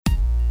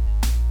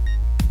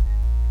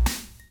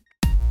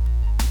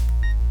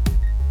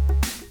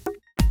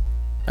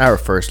Our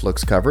First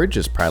Looks coverage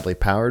is proudly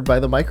powered by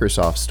the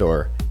Microsoft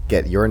Store.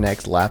 Get your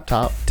next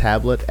laptop,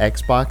 tablet,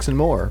 Xbox, and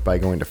more by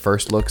going to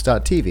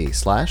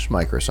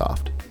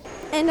firstlooks.tv/Microsoft.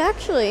 And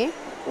actually,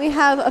 we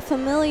have a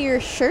familiar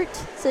shirt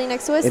sitting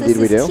next to us. Indeed this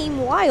we is do.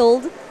 Team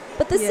Wild,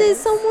 but this is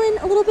someone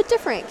a little bit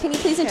different. Can you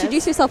please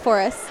introduce yourself for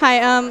us?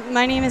 Hi,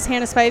 my name is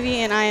Hannah Spivey,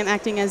 and I am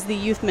acting as the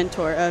youth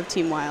mentor of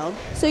Team Wild.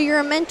 So you're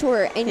a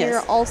mentor, and Yes.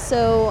 you're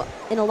also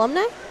an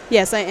alumni?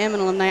 Yes, I am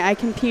an alumni. I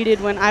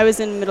competed when I was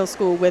in middle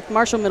school with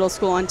Marshall Middle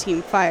School on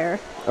Team Fire.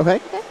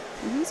 Okay.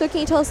 So can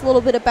you tell us a little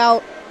bit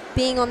about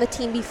being on the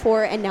team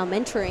before and now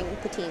mentoring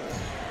the team?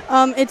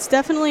 It's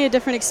definitely a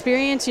different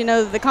experience. You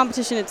know, the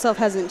competition itself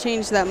hasn't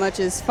changed that much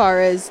as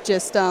far as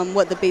just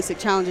what the basic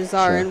challenges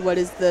are Sure. and what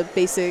is the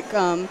basic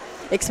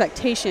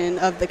expectation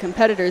of the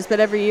competitors.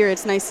 But every year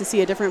it's nice to see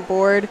a different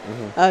board,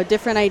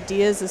 different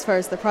ideas as far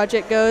as the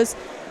project goes.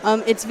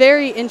 It's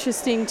very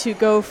interesting to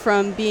go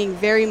from being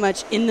very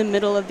much in the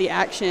middle of the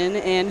action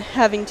and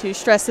having to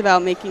stress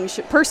about making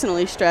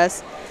personally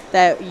stress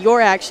that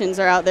your actions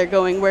are out there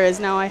going, whereas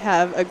now I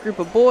have a group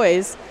of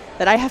boys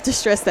that I have to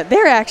stress that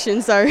their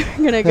actions are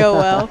going to go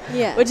well,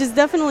 Yeah. which is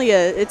definitely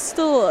it's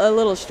still a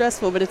little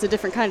stressful, but it's a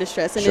different kind of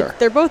stress. And Sure.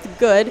 they're both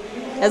good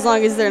as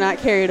long as they're not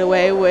carried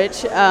away,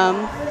 which,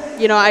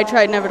 I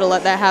tried never to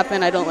let that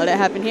happen. I don't let it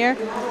happen here.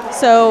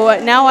 So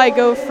now I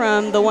go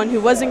from the one who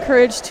was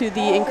encouraged to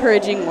the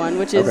encouraging one,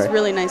 which is Okay.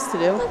 really nice to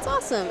do. That's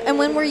awesome. And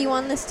when were you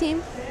on this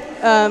team?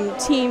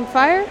 Team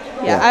Fire?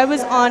 Yeah. I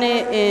was on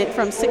it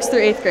from 6th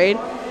through 8th grade.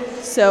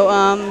 So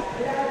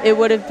it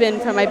would have been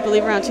from, I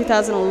believe, around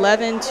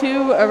 2011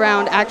 to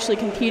around actually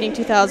competing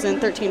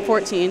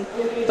 2013-14.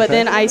 But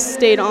then I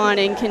stayed on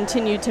and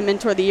continued to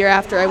mentor the year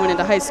after I went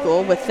into high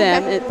school with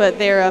them. But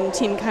their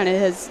team kind of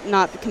has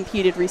not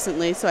competed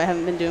recently, so I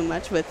haven't been doing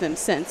much with them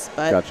since.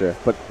 But Gotcha.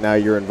 But now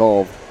you're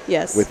involved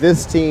yes. with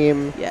this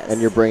team, Yes.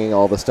 and you're bringing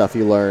all the stuff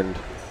you learned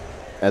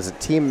as a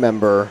team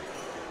member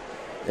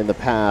in the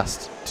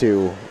past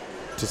to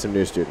some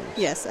new students.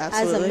 Yes, As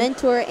absolutely. a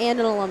mentor and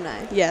an alumni.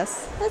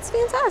 Yes. That's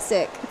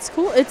fantastic. It's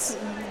cool. It's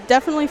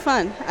definitely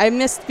fun. I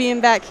missed being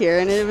back here,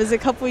 and it was a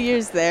couple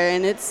years there,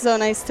 and it's so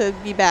nice to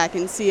be back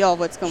and see all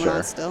what's going Sure.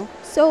 on still.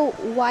 So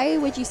why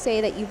would you say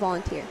that you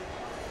volunteer?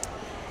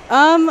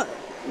 I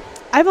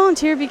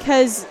volunteer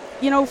because,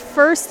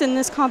 first in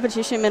this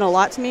competition meant a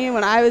lot to me.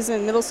 When I was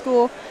in middle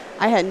school,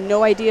 I had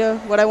no idea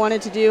what I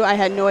wanted to do. I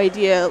had no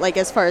idea,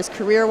 as far as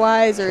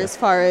career-wise or as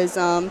far as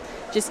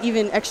just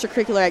even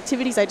extracurricular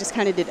activities. I just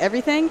kind of did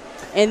everything.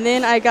 And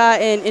then I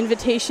got an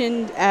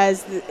invitation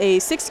as a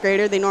 6th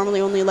grader. They normally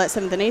only let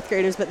 7th and 8th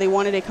graders, but they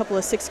wanted a couple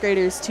of 6th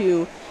graders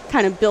to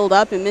kind of build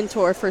up and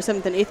mentor for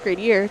 7th and 8th grade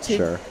year to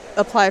Sure.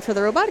 apply for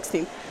the robotics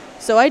team.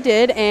 So I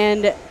did,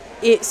 and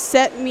it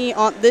set me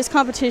on, this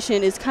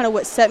competition is kind of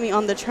what set me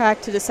on the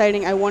track to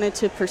deciding I wanted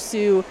to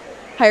pursue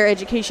higher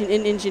education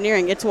in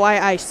engineering. It's why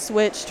I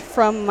switched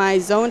from my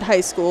zoned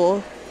high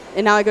school,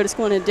 and now I go to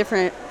school in a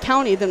different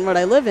county than what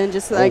I live in,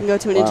 just so that I can go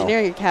to an wow.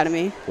 engineering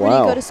academy. Where do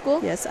you Wow. go to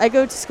school? Yes, I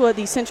go to school at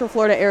the Central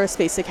Florida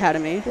Aerospace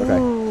Academy. Okay.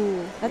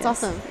 Ooh, that's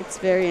Yes, awesome. It's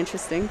very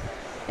interesting.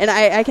 And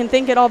I can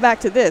think it all back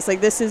to this.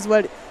 This is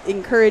what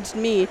encouraged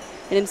me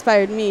and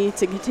inspired me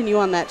to continue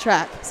on that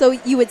track. So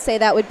you would say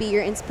that would be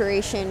your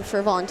inspiration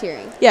for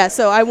volunteering? Yeah,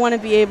 so I want to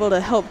be able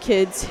to help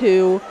kids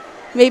who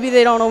maybe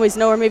they don't always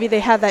know, or maybe they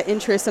have that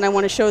interest, and I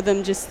want to show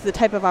them just the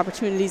type of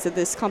opportunities that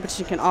this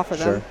competition can offer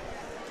Sure. them.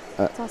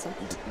 That's awesome.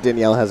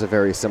 Danielle has a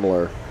very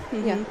similar Yeah.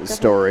 Mhm. definitely.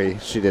 story.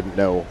 She didn't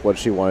know what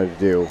she wanted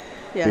to do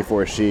Yeah.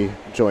 before she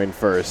joined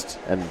first,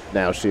 and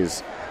now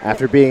she's,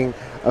 after being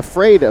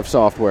afraid of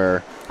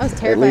software I was at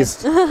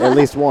terrified.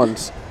 least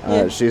once,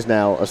 Yeah. she's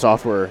now a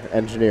software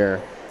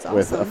engineer It's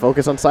with a awesome.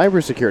 focus on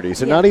cybersecurity.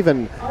 So Yeah. not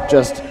even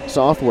just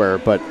software,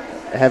 but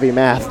heavy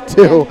math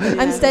too.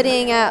 I'm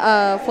studying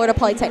at Florida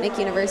Polytechnic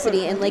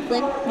University in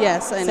Lakeland.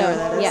 Yes, I know where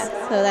that is. Yeah,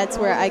 so that's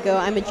where I go.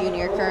 I'm a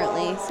junior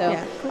currently. So,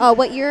 Yeah.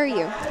 what year are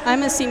you?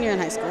 I'm a senior in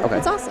high school. Okay.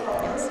 That's awesome.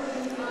 Yes.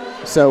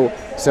 So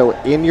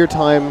in your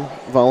time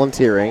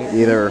volunteering,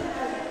 either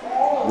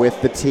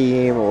with the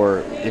team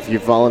or if you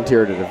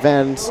volunteered at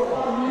events,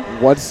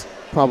 what's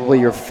probably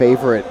your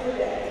favorite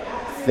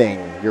thing,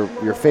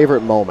 your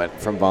favorite moment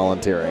from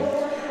volunteering?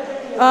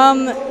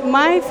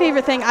 My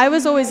favorite thing, I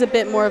was always a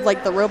bit more of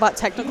the robot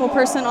technical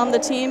person on the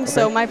team.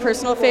 So my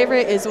personal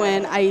favorite is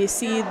when I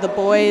see the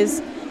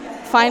boys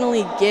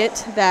finally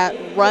get that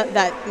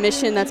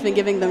mission that's been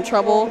giving them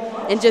trouble,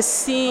 and just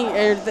seeing,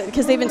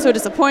 because they've been so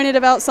disappointed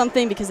about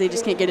something because they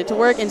just can't get it to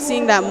work, and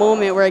seeing that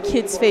moment where a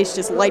kid's face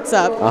just lights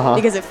up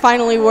because it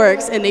finally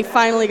works and they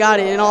finally got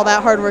it, and all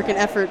that hard work and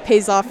effort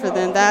pays off for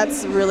them.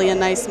 That's really a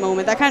nice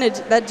moment.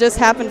 That just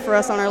happened for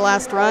us on our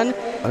last run.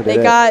 Oh, They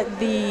did it? got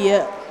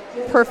the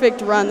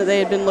perfect run that they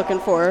had been looking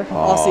for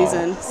all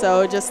season.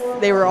 So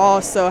they were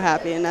all so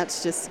happy, and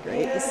that's just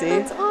great to see.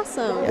 That's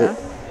awesome. Yeah.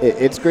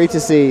 It's great to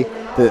see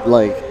that,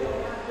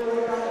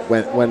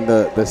 when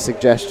the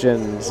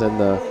suggestions and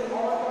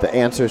the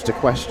answers to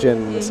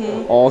questions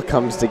all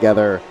comes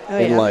together, Oh,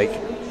 and yeah.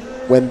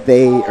 when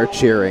they are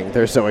cheering,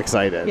 they're so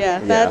excited. Yeah,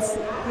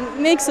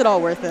 makes it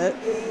all worth it.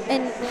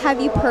 And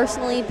have you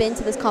personally been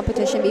to this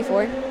competition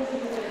before?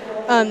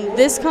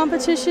 This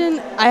competition,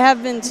 I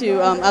have been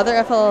to other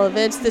FLL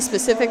events. This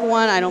specific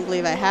one, I don't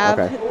believe I have.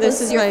 Okay.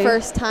 This is your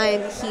first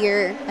time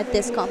here at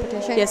this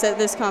competition? Yes, at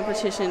this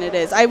competition it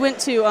is. I went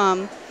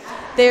to,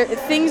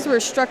 things were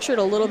structured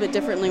a little bit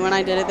differently when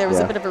I did it. There was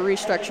a bit of a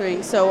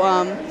restructuring. So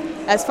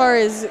as far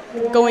as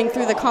going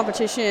through the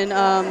competition,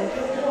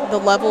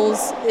 the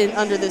levels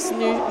under this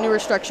newer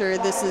structure,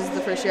 this is the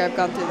first year I've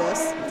gone through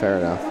this. Fair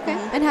enough. Okay.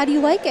 And how do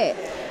you like it?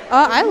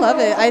 I love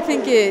it. I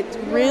think it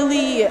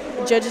really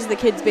judges the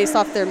kids based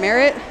off their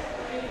merit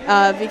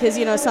because,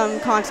 some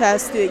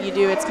contests that you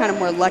do, it's kind of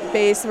more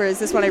luck-based, whereas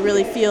this one I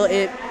really feel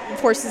it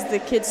forces the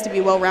kids to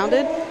be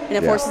well-rounded, and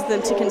it forces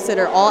them to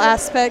consider all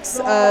aspects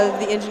of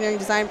the engineering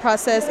design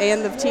process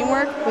and the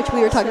teamwork. Which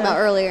we were talking about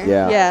earlier.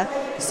 Yeah.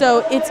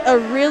 So it's a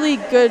really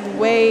good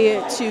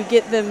way to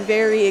get them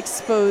very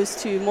exposed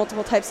to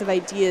multiple types of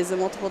ideas and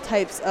multiple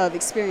types of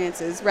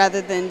experiences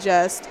rather than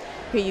just,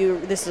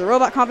 this is a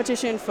robot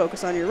competition,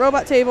 focus on your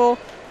robot table.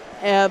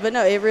 But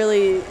no, it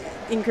really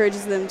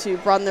encourages them to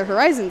broaden their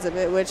horizons a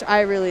bit, which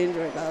I really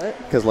enjoy about it.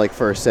 Because like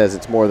First says,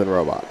 it's more than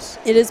robots.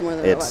 It is more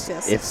than robots,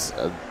 yes. It's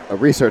a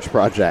research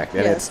project,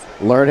 and it's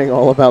learning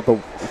all about the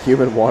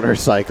human water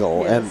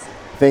cycle and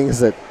things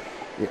that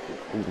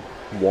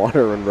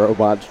water and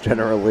robots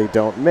generally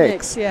don't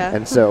mix.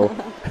 And so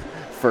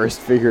First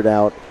figured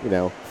out,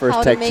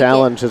 First Tech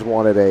Challenge has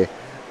wanted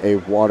a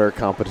water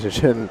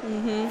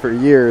competition for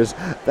years.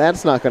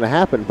 That's not going to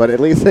happen, but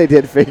at least they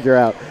did figure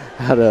out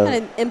how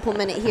to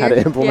implement it here. How to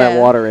implement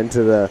water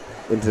into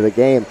the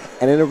game,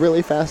 and in a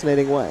really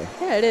fascinating way.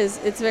 Yeah, it is.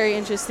 It's very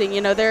interesting.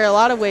 There are a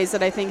lot of ways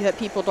that I think that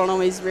people don't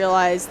always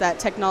realize that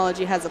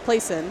technology has a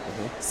place in.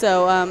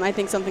 So I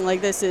think something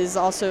like this is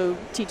also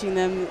teaching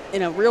them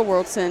in a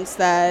real-world sense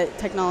that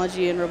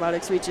technology and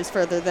robotics reaches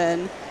further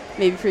than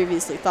maybe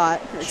previously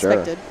thought or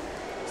expected.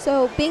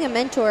 So being a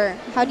mentor,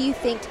 how do you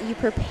think you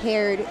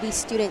prepared these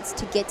students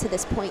to get to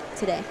this point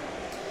today?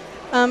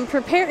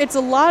 It's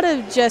a lot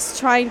of just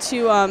trying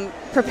to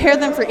prepare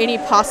them for any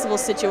possible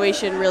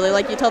situation, really.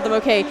 Like you tell them,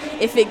 okay,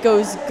 if it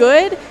goes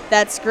good,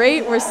 that's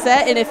great, we're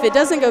set. And if it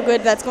doesn't go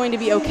good, that's going to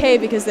be okay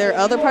because there are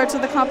other parts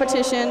of the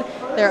competition,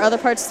 there are other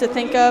parts to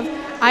think of.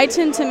 I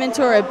tend to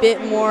mentor a bit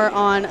more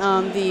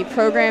on the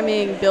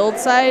programming build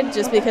side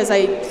just because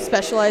I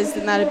specialized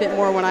in that a bit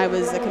more when I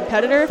was a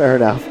competitor. Fair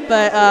enough.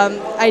 But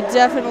I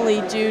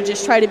definitely do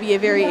just try to be a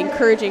very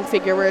encouraging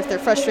figure where if they're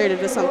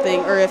frustrated with something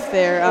or if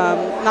they're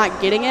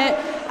not getting it,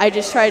 I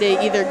just try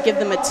to either give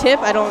them a tip.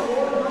 I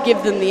don't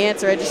give them the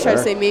answer. I just try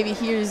to say, maybe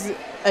here's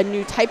a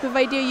new type of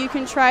idea you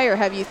can try, or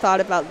have you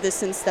thought about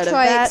this instead of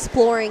that? Try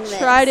exploring this.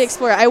 Try to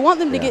explore. I want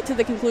them to get to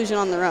the conclusion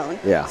on their own.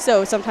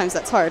 So sometimes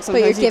that's hard.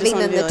 Sometimes but you're giving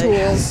them the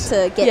tools to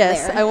get there.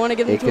 Yes, I want to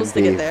give them tools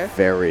to get there. It can be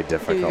very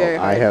difficult.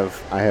 I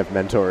have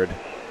mentored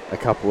a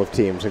couple of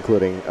teams,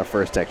 including a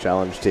First Tech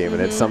Challenge team,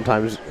 and it's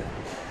sometimes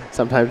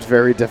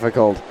very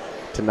difficult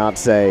to not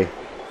say,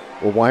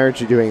 well, why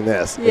aren't you doing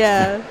this?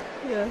 Yeah,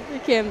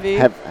 it can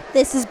be.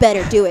 This is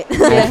better, do it.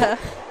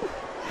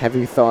 Have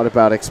you thought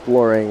about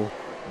exploring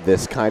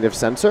this kind of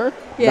sensor?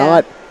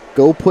 Not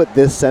go put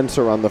this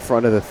sensor on the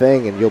front of the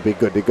thing and you'll be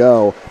good to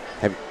go.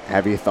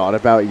 Have you thought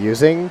about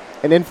using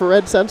an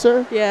infrared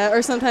sensor? Yeah,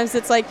 or sometimes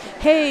it's like,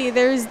 hey,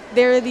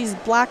 there are these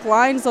black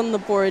lines on the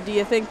board. Do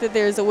you think that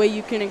there's a way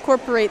you can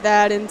incorporate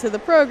that into the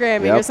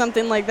programming or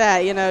something like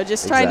that?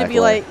 Just trying to be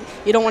like,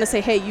 you don't want to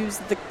say, hey, use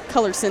the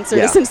color sensor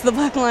to sense the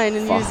black line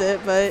and use it,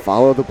 but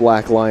follow the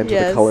black line to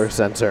the color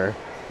sensor.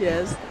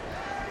 Yes.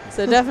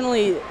 So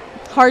definitely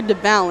hard to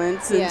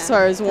balance as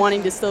far as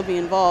wanting to still be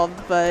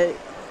involved, but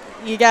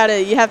you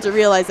have to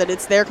realize that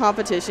it's their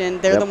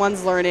competition. They're the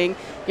ones learning.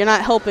 You're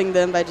not helping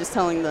them by just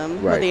telling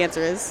them what the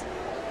answer is.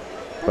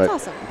 That's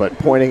awesome. But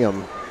pointing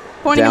them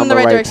in the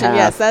right direction,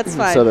 yes, that's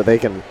fine. So that they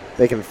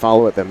can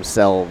follow it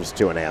themselves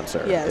to an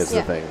answer is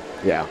the thing.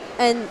 Yeah.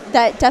 And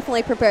that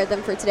definitely prepared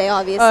them for today,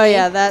 obviously. Oh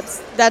yeah,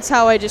 that's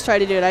how I just try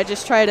to do it. I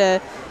just try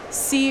to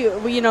see,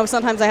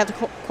 sometimes I have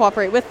to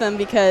cooperate with them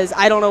because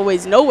I don't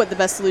always know what the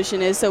best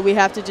solution is, so we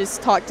have to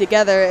just talk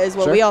together as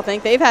what we all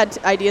think. They've had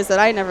ideas that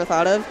I never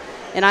thought of,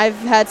 and I've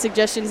had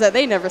suggestions that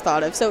they never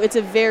thought of. So it's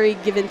a very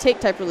give and take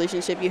type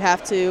relationship. You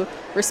have to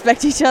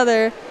respect each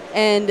other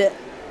and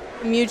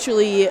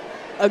mutually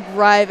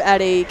arrive at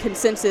a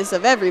consensus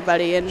of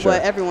everybody and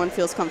what everyone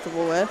feels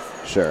comfortable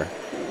with. Sure.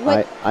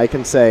 I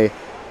can say,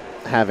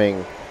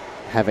 having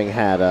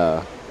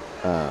had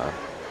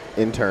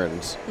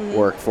interns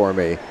work for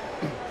me,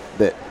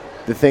 that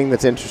the thing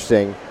that's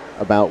interesting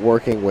about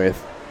working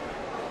with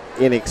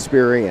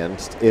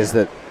inexperienced is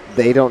that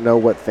they don't know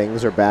what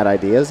things are bad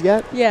ideas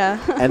yet. Yeah.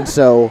 And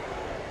so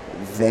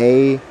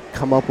they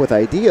come up with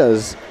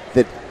ideas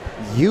that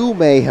you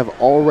may have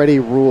already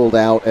ruled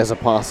out as a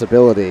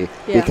possibility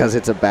because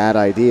it's a bad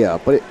idea.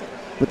 But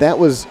it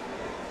was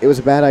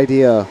a bad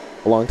idea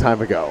a long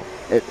time ago.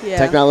 Yeah.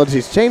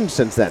 Technology's changed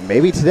since then.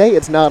 Maybe today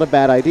it's not a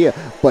bad idea,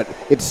 but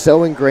it's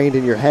so ingrained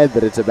in your head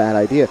that it's a bad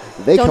idea.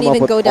 They Don't come up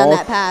even with go down all-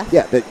 that path.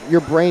 Yeah, that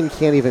your brain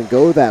can't even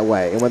go that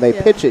way. And when they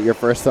Yeah. pitch it, your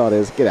first thought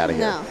is, get out of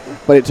here. No.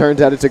 But it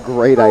turns out it's a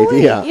great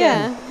idea.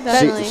 Yeah,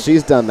 definitely.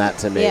 She's done that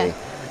to me Yeah.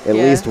 at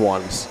Yeah. least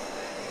once.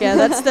 Yeah,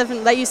 that's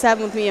definitely that used to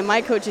happen with me and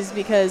my coaches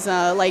because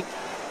like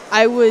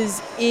I was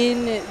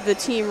in the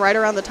team right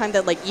around the time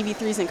that like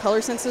EV3s and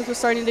color sensors were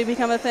starting to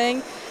become a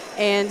thing,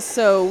 and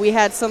so we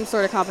had some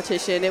sort of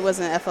competition. It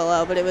wasn't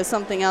FLL, but it was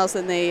something else,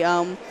 and they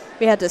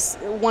we had to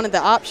one of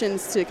the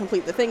options to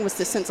complete the thing was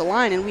to sense a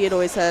line, and we had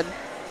always had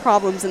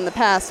problems in the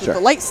past Sure. with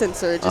the light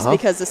sensor just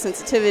because of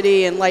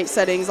sensitivity and light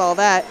settings, all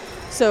that.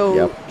 So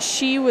Yep.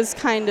 she was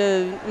kind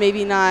of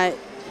maybe not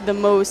the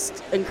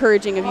most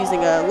encouraging of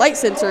using a light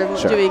sensor and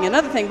Sure. doing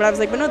another thing, but I was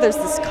like, but no, there's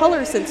this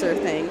color sensor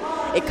thing.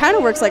 It kind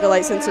of works like a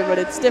light sensor, but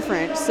it's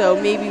different. So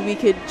maybe we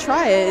could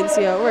try it and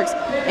see how it works.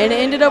 And it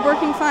ended up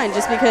working fine,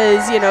 just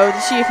because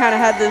she kind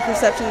of had the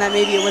perception that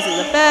maybe it wasn't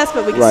the best,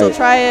 but we could still Right.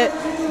 try it.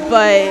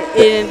 But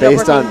it ended up Based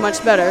working on-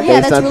 much better.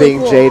 Yeah, Based that's on really being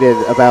cool. jaded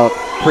about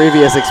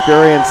previous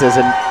experiences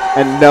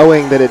and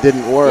knowing that it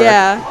didn't work.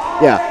 Yeah.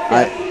 Yeah,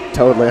 I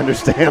totally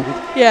understand.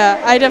 Yeah,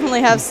 I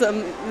definitely have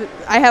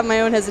I have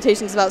my own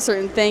hesitations about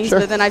certain things, Sure.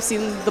 but then I've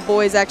seen the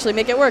boys actually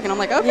make it work, and I'm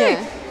like, okay, Yeah.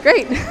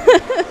 great.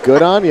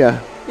 Good on you.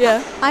 Yeah.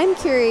 I'm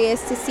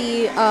curious to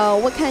see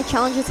what kind of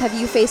challenges have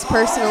you faced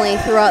personally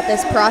throughout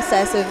this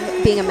process of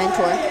being a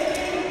mentor?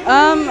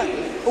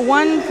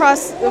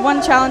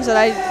 One challenge that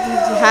I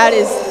had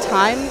is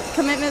time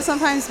commitment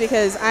sometimes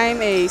because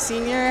I'm a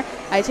senior.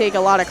 I take a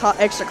lot of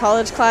extra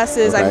college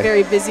classes. Okay. I'm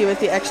very busy with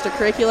the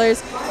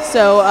extracurriculars.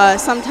 So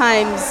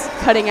sometimes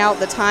cutting out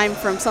the time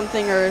from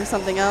something or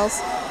something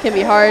else can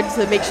be hard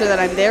to make sure that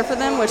I'm there for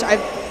them, which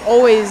I've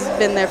always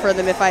been there for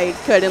them if I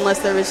could, unless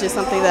there was just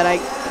something that I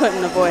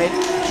couldn't avoid.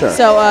 Sure.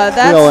 So We'll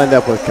that's end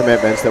up with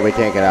commitments that we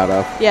can't get out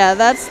of. yeah,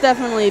 that's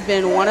definitely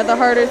been one of the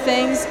harder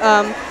things.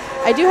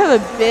 I do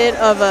have a bit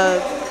of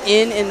a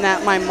in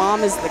that my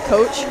mom is the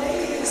coach,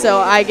 so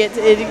I get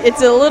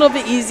it's a little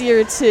bit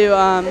easier to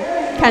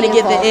kind of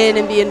get the in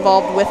and be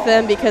involved with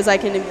them because I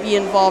can be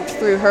involved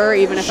through her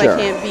even if Sure. I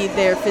can't be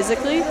there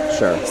physically.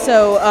 Sure.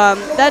 So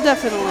that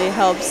definitely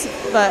helps,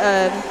 but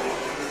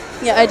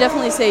yeah, I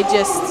definitely say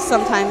just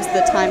sometimes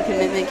the time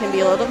commitment can be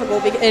a little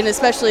difficult, and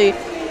especially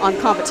on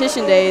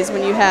competition days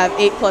when you have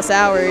 8+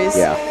 hours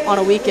Yeah. on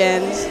a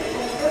weekend.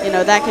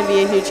 That can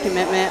be a huge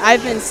commitment.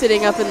 I've been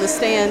sitting up in the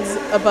stands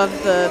above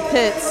the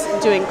pits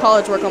doing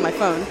college work on my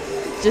phone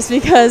just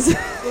because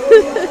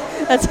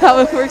that's how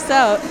it works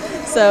out.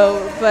 So,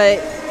 but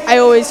I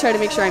always try to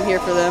make sure I'm here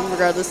for them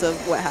regardless of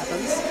what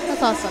happens.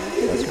 That's awesome.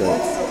 That's great.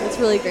 That's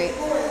really great.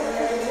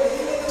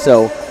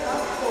 So,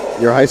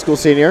 you're a high school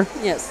senior.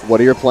 Yes. What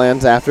are your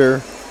plans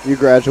after you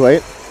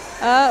graduate?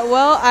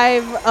 Well,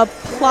 I've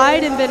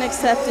applied and been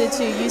accepted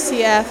to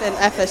UCF and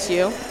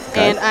FSU,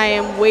 and I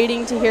am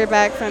waiting to hear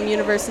back from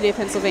University of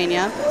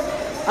Pennsylvania.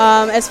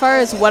 As far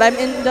as what I'm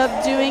end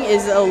up doing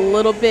is a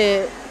little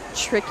bit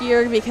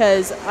trickier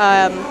because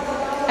I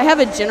have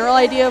a general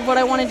idea of what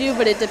I want to do,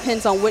 but it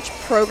depends on which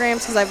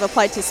programs because I've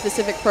applied to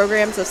specific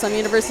programs of some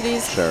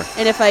universities. Sure.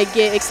 And if I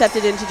get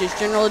accepted into just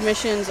general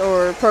admissions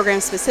or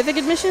program-specific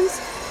admissions.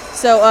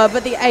 So,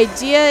 but the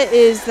idea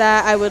is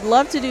that I would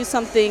love to do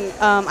something.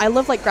 I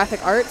love like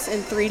graphic arts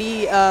and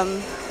 3D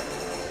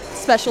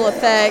special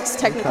effects,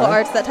 technical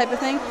arts, that type of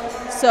thing.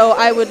 So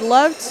I would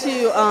love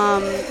to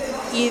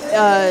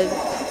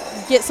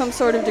get some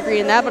sort of degree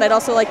in that, but I'd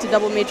also like to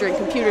double major in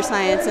computer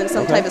science and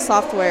some type of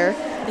software.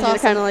 Awesome.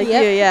 Kind of like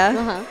Yep. you, yeah.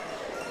 Uh-huh.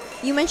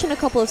 You mentioned a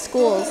couple of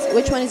schools.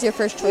 Which one is your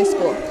first choice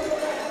school?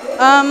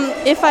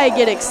 If I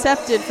get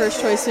accepted,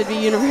 first choice would be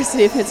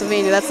University of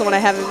Pennsylvania. That's the one I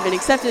haven't been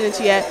accepted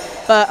into yet.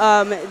 But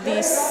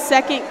the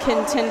second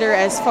contender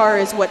as far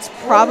as what's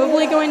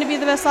probably going to be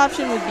the best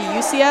option would be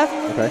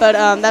UCF. Okay. But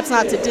that's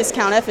not to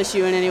discount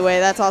FSU in any way.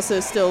 That's also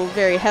still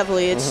very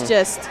heavily. It's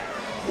just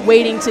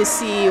waiting to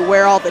see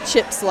where all the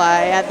chips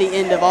lie at the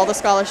end of all the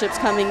scholarships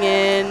coming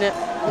in,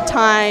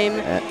 time,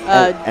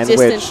 And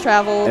distance which,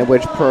 travel. And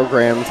which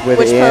programs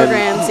within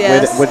programs,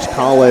 yes. which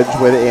college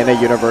within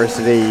a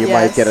university you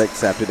might Yes. get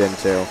accepted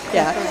into.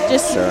 Yeah,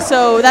 just Sure.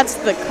 so that's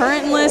the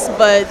current list,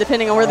 but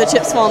depending on where the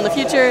chips fall in the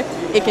future,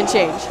 it can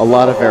change. A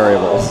lot of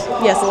variables.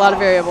 Yes, a lot of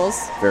variables.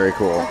 Very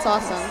cool. That's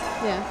awesome.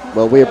 Yeah.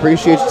 Well, we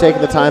appreciate you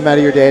taking the time out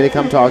of your day to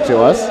come talk to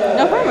us.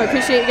 No problem. I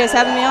appreciate you guys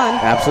having me on.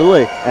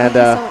 Absolutely. And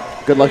you so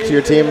much. good luck to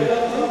your team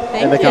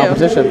Thank in the you.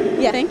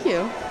 competition. Yeah. Thank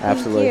you.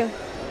 Absolutely. Thank you.